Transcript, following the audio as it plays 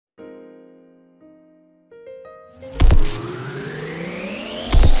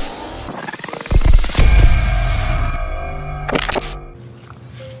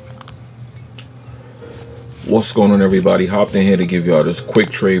What's going on, everybody? Hopped in here to give y'all this quick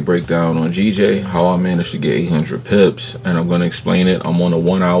trade breakdown on GJ, how I managed to get 800 pips, and I'm going to explain it. I'm on a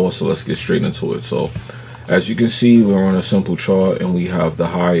 1 hour, so let's get straight into it. So as you can see, we're on a simple chart and we have the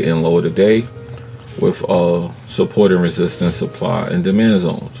high and low of the day with support and resistance, supply and demand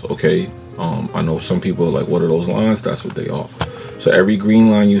zones. Okay, I know some people are like, what are those lines? That's what they are. So every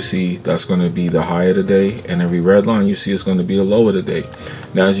green line you see, that's going to be the high of the day, and every red line you see is going to be the low of the day.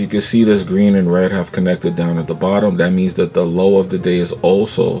 Now, as you can see, this green and red have connected down at the bottom. That means that the low of the day is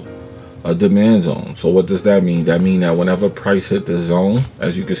also a demand zone. So what does that mean? That means that whenever price hit the zone,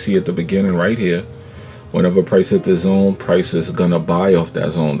 as you can see at the beginning right here, whenever price hit the zone, price is going to buy off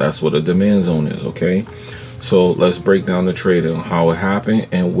that zone. That's what a demand zone is, okay? So let's break down the trade and how it happened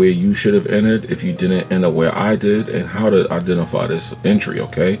and where you should have entered if you didn't enter where I did, and how to identify this entry,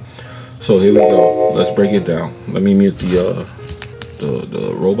 okay? So here we go. Let's break it down. Let me mute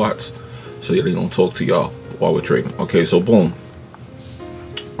the robots so they don't talk to y'all while we're trading. Okay, so boom.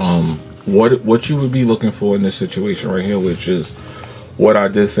 What you would be looking for in this situation right here, which is what I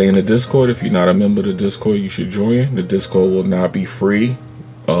did say in the Discord. If you're not a member of the Discord, you should join. The Discord will not be free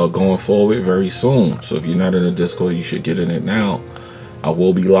going forward very soon. So if you're not in the Discord, you should get in it now. I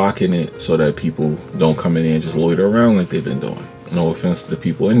will be locking it so that people don't come in there and just loiter around like they've been doing. No offense to the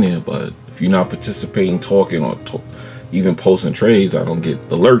people in there, but if you're not participating, talking, or even posting trades, I don't get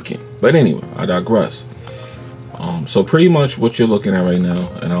the lurking. But anyway, I digress. So pretty much what you're looking at right now,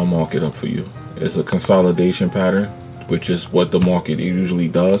 and I'll mark it up for you, is a consolidation pattern, which is what the market usually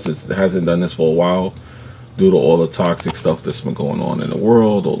does. It hasn't done this for a while, due to all the toxic stuff that's been going on in the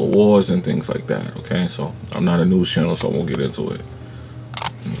world, all the wars and things like that. Okay, so I'm not a news channel, so I won't get into it.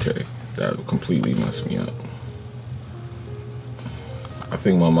 Okay, that completely messed me up. I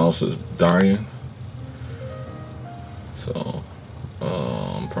think my mouse is dying, so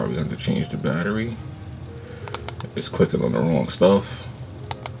I'm probably going to change the battery. It's clicking on the wrong stuff.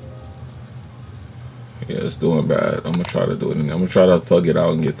 Yeah, it's doing bad. I'm going to try to do it, and I'm going to try to thug it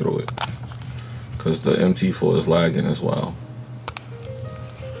out and get through it, because the MT4 is lagging as well.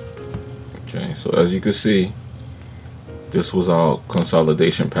 Okay, so as you can see, this was our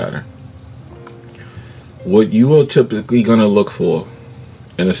consolidation pattern. What you are typically going to look for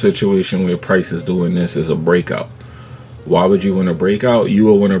in a situation where price is doing this is a breakout. Why would you want to break out? You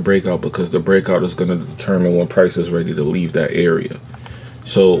will want to break out because the breakout is going to determine when price is ready to leave that area.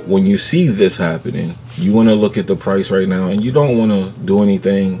 So when you see this happening, you want to look at the price right now, and you don't want to do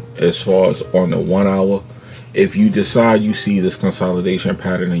anything as far as on the 1 hour. If you decide you see this consolidation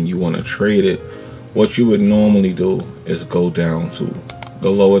pattern and you want to trade it, what you would normally do is go down to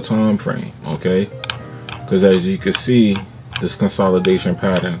the lower time frame, okay? Because as you can see, this consolidation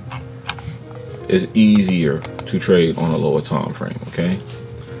pattern is easier to trade on a lower time frame, okay?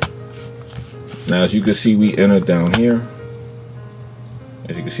 Now, as you can see, we entered down here.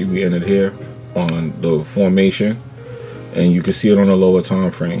 As you can see, we entered here on the formation, and you can see it on a lower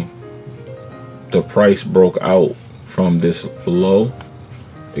time frame. The price broke out from this low.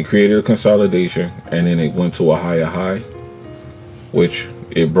 It created a consolidation, and then it went to a higher high, which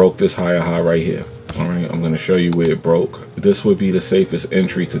it broke this higher high right here. All right, I'm going to show you where it broke. This would be the safest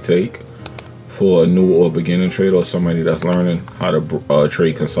entry to take for a new or beginning trader, or somebody that's learning how to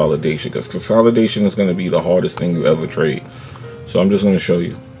trade consolidation, because consolidation is going to be the hardest thing you ever trade. So I'm just going to show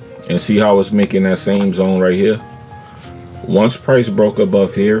you and see how it's making that same zone right here. Once price broke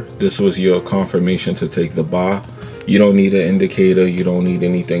above here, this was your confirmation to take the buy. You don't need an indicator. You don't need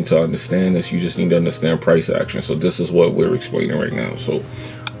anything to understand this. You just need to understand price action. So this is what we're explaining right now. So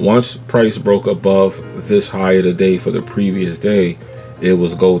once price broke above this high of the day for the previous day, it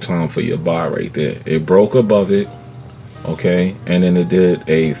was go time for your buy right there. It broke above it, okay, and then it did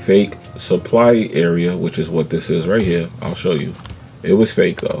a fake supply area, which is what this is right here. I'll show you. It was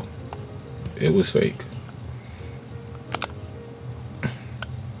fake though. It was fake.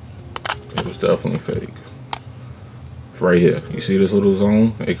 It was definitely fake. It's right here. You see this little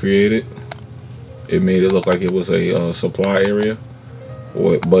zone it created? It made it look like it was a supply area.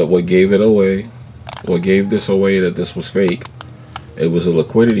 But what gave it away, what gave this away that this was fake, it was a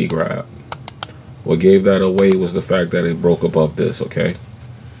liquidity grab. What gave that away was the fact that it broke above this, okay?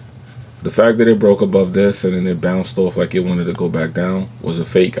 The fact that it broke above this and then it bounced off like it wanted to go back down was a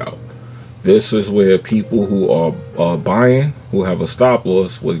fake out. This is where people who are buying, who have a stop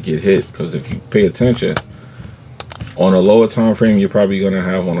loss, would get hit. Because if you pay attention, on a lower time frame, you're probably going to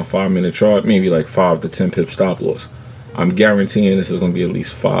have on a 5-minute chart, maybe like 5 to 10 pip stop loss. I'm guaranteeing this is going to be at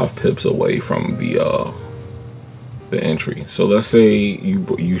least 5 pips away from the the entry. So let's say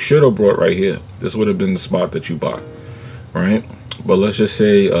you should have brought right here. This would have been the spot that you bought, right? But let's just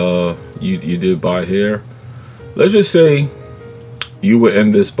say you did buy here. Let's just say you would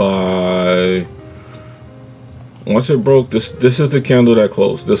end this by, once it broke, this is the candle that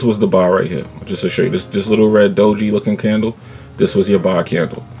closed. This was the buy right here. Just to show you, this little red doji looking candle, this was your buy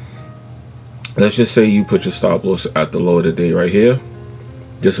candle. Let's just say you put your stop loss at the low of the day right here.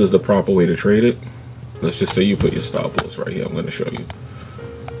 This is the proper way to trade it. Let's just say you put your stop loss right here. I'm going to show you.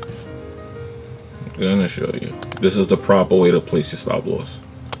 This is the proper way to place your stop loss.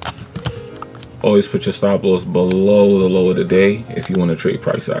 Always put your stop loss below the low of the day if you want to trade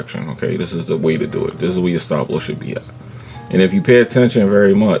price action. Okay, this is the way to do it. This is where your stop loss should be at. And if you pay attention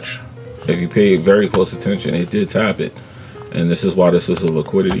very much, if you pay very close attention, it did tap it. And this is why this is a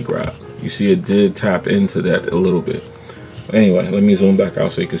liquidity grab. You see it did tap into that a little bit. Anyway, let me zoom back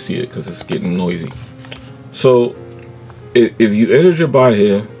out so you can see it because it's getting noisy. So if you entered your buy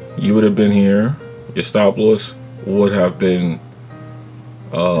here, you would have been here. Your stop loss would have been,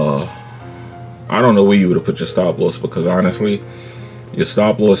 I don't know where you would have put your stop loss, because honestly, your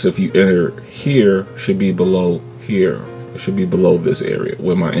stop loss, if you enter here, should be below here. It should be below this area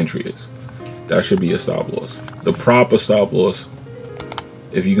where my entry is. That should be your stop loss. The proper stop loss,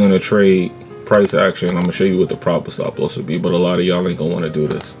 if you're going to trade price action, I'm going to show you what the proper stop loss would be, but a lot of y'all ain't going to want to do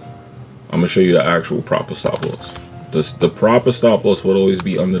this. I'm going to show you the actual proper stop loss. The proper stop loss would always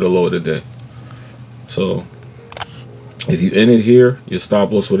be under the low of the day. So if you ended here, your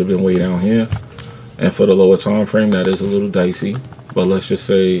stop loss would have been way down here. And for the lower time frame, that is a little dicey. But let's just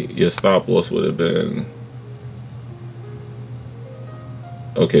say your stop loss would have been,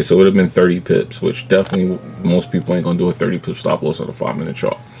 okay, so it would have been 30 pips, which definitely most people ain't gonna do a 30 pip stop loss on a 5-minute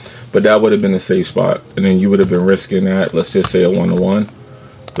chart. But that would have been a safe spot. And then you would have been risking that, let's just say a 1-to-1.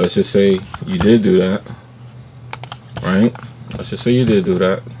 Let's just say you did do that, right? Let's just say you did do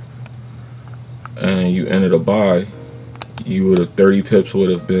that. And you ended a buy, you would have, 30 pips would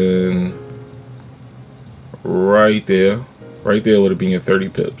have been right there. Right there would have been your 30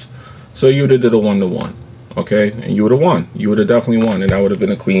 pips. So you would have did a 1-to-1, okay? And you would have won. You would have definitely won, and that would have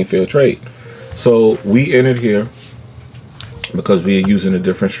been a clean, fair trade. So we entered here because we are using a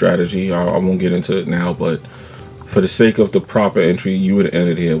different strategy. I won't get into it now, but for the sake of the proper entry, you would have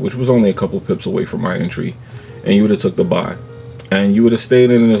entered here, which was only a couple pips away from my entry, and you would have took the buy. And you would have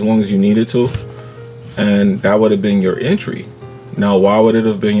stayed in it as long as you needed to, and that would have been your entry. Now, why would it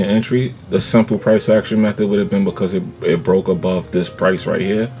have been your entry? The simple price action method would have been because it broke above this price right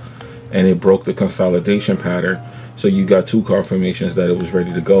here, and it broke the consolidation pattern. So you got 2 confirmations that it was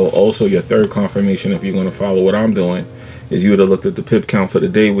ready to go. Also, your third confirmation, if you're going to follow what I'm doing, is you would have looked at the pip count for the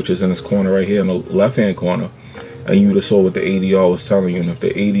day, which is in this corner right here in the left-hand corner, and you would have saw what the ADR was telling you. And if the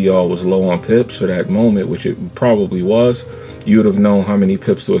ADR was low on pips for that moment, which it probably was, you would have known how many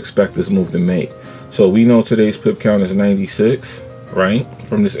pips to expect this move to make. So we know today's pip count is 96, right,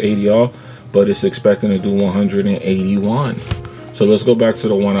 from this ADR, but it's expecting to do 181. So let's go back to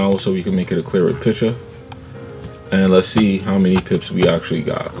the 1 hour so we can make it a clearer picture. And let's see how many pips we actually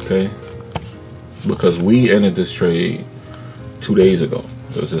got, okay? Because we entered this trade 2 days ago,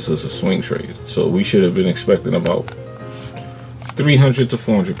 because this is a swing trade. So we should have been expecting about 300 to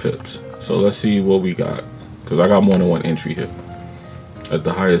 400 pips. So let's see what we got, because I got more than one entry here. At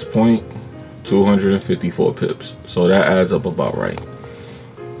the highest point, 254 pips. So that adds up about right.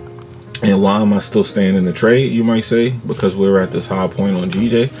 And why am I still staying in the trade, you might say? Because we're at this high point on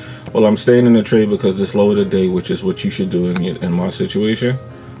GJ. Well, I'm staying in the trade because this low of the day, which is what you should do in my situation,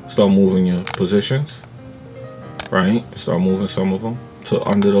 start moving your positions, right? Start moving some of them to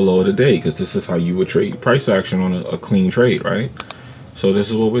under the low of the day, because this is how you would trade price action on a clean trade, right? So this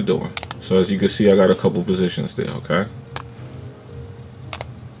is what we're doing. So as you can see, I got a couple positions there, okay?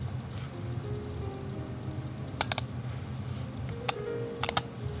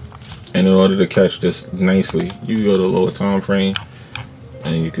 And in order to catch this nicely, you go to lower time frame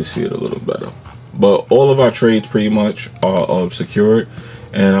and you can see it a little better. But all of our trades pretty much are secured.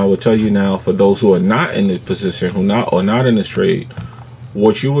 And I will tell you now, for those who are not in the position, who are not in this trade,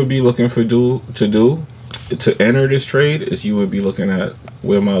 what you would be looking for to enter this trade is you would be looking at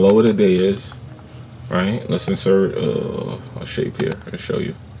where my low of the day is, right? Let's insert a shape here and show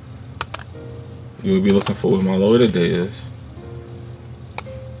you. You would be looking for where my low of the day is.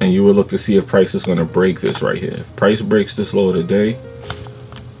 And you would look to see if price is going to break this right here. If price breaks this low of the day,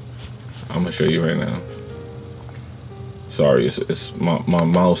 I'm going to show you right now. Sorry, it's my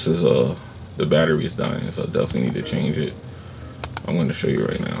mouse is the battery's dying, so I definitely need to change it. I'm going to show you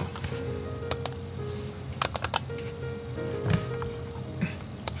right now.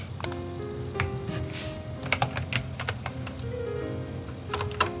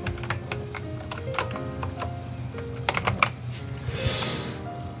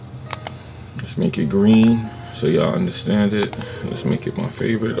 Let's make it green so y'all understand it. Let's make it my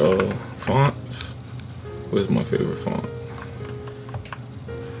favorite fonts. Where's my favorite font?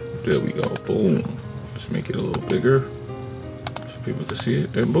 There we go. Boom. Let's make it a little bigger so people can see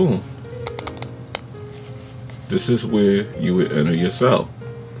it, and boom. This is where you would enter your cell.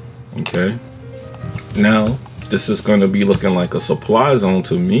 Okay. Now this is going to be looking like a supply zone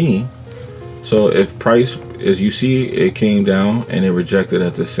to me. So if price, as you see, it came down and it rejected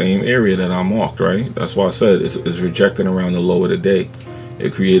at the same area that I marked, right? That's why I said it's rejecting around the low of the day.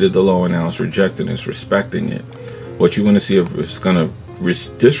 It created the low and now it's rejecting, it's respecting it. What you want to see if it's going to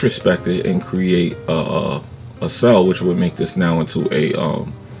disrespect it and create a sell, which would make this now into a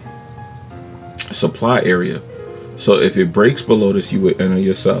supply area. So if it breaks below this, you would enter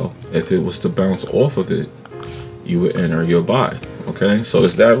your sell. If it was to bounce off of it, you would enter your buy. Okay, so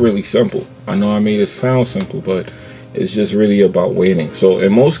it's that really simple. I know I made it sound simple, but it's just really about waiting. So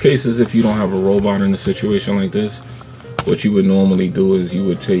in most cases, if you don't have a robot in a situation like this, what you would normally do is you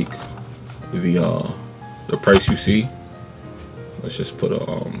would take the price you see. Let's just put a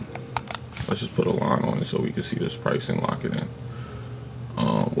line on it so we can see this price and lock it in.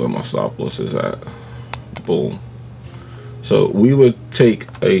 Where my stop loss is at. Boom. So we would take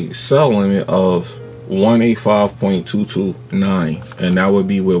a sell limit of 185.229, and that would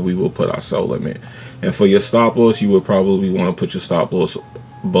be where we will put our sell limit. And for your stop loss, you would probably want to put your stop loss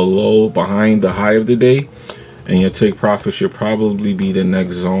behind the high of the day, and your take profit should probably be the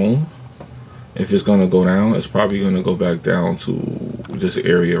next zone. If it's going to go down, it's probably going to go back down to this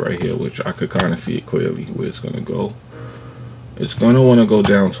area right here, which I could kind of see it clearly where it's going to go. It's going to want to go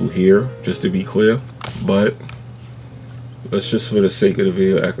down to here, just to be clear, but let's just, for the sake of the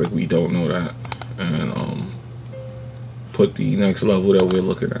video, act like we don't know that, and put the next level that we're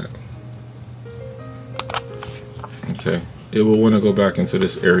looking at. Okay, it will want to go back into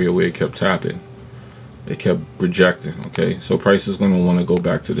this area where it kept tapping. It kept rejecting. Okay, so price is going to want to go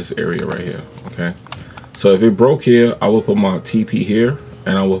back to this area right here. Okay, so if it broke here, I will put my TP here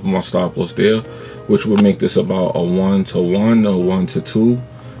and I will put my stop loss there, which would make this about a 1-to-1 or 1-to-2.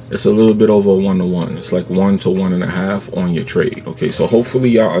 It's a little bit over 1-to-1. It's like 1 to 1.5 on your trade. Okay, so hopefully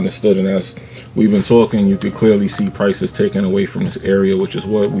y'all understood, and as we've been talking, you could clearly see prices taken away from this area, which is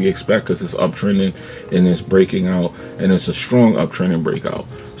what we expect because it's uptrending and it's breaking out, and it's a strong uptrending breakout.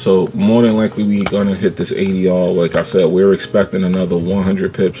 So more than likely we're gonna hit this ADR. Like I said, we're expecting another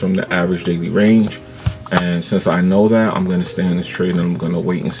 100 pips from the average daily range, and since I know that, I'm gonna stay in this trade and I'm gonna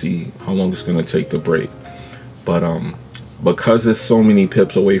wait and see how long it's gonna take to break. But because there's so many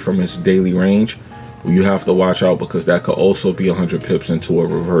pips away from its daily range, you have to watch out, because that could also be 100 pips into a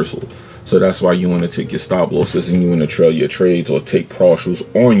reversal. So that's why you want to take your stop losses and you want to trail your trades or take partials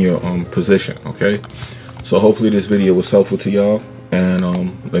on your position. Okay, so hopefully this video was helpful to y'all, and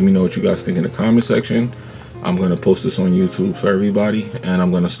let me know what you guys think in the comment section. I'm going to post this on YouTube for everybody, and I'm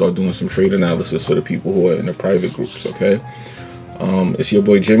going to start doing some trade analysis for the people who are in the private groups. Okay, it's your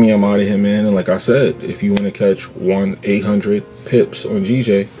boy Jimmy. I'm out of here, man. And like I said, if you want to catch 1-800 pips on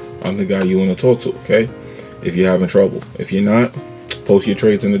GJ, I'm the guy you want to talk to. Okay, if you're having trouble. If you're not, post your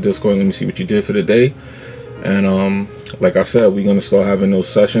trades in the Discord. Let me see what you did for the day. And like I said, we're gonna start having those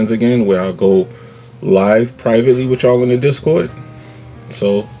sessions again where I'll go live privately with y'all in the Discord.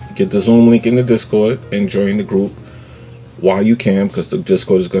 So get the Zoom link in the Discord and join the group while you can, because the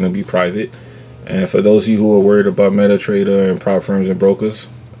Discord is going to be private. And for those of you who are worried about MetaTrader and prop firms and brokers,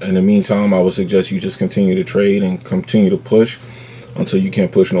 in the meantime, I would suggest you just continue to trade and continue to push until you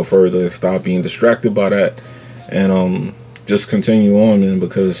can't push no further, and stop being distracted by that, and just continue on, man,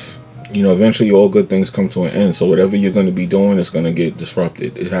 because you know eventually all good things come to an end. So whatever you're going to be doing is going to get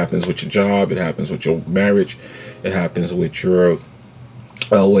disrupted. It happens with your job, it happens with your marriage, it happens with your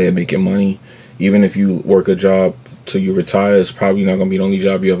way of making money. Even if you work a job till you retire, it's probably not going to be the only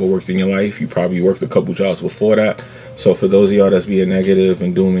job you ever worked in your life. You probably worked a couple jobs before that. So for those of y'all that's being negative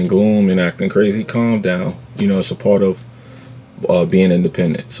and doom and gloom and acting crazy, calm down. You know, it's a part of being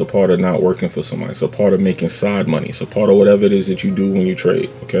independent. It's a part of not working for somebody. It's a part of making side money. It's a part of whatever it is that you do when you trade.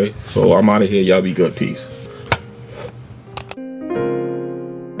 Okay, so I'm out of here. Y'all be good. Peace.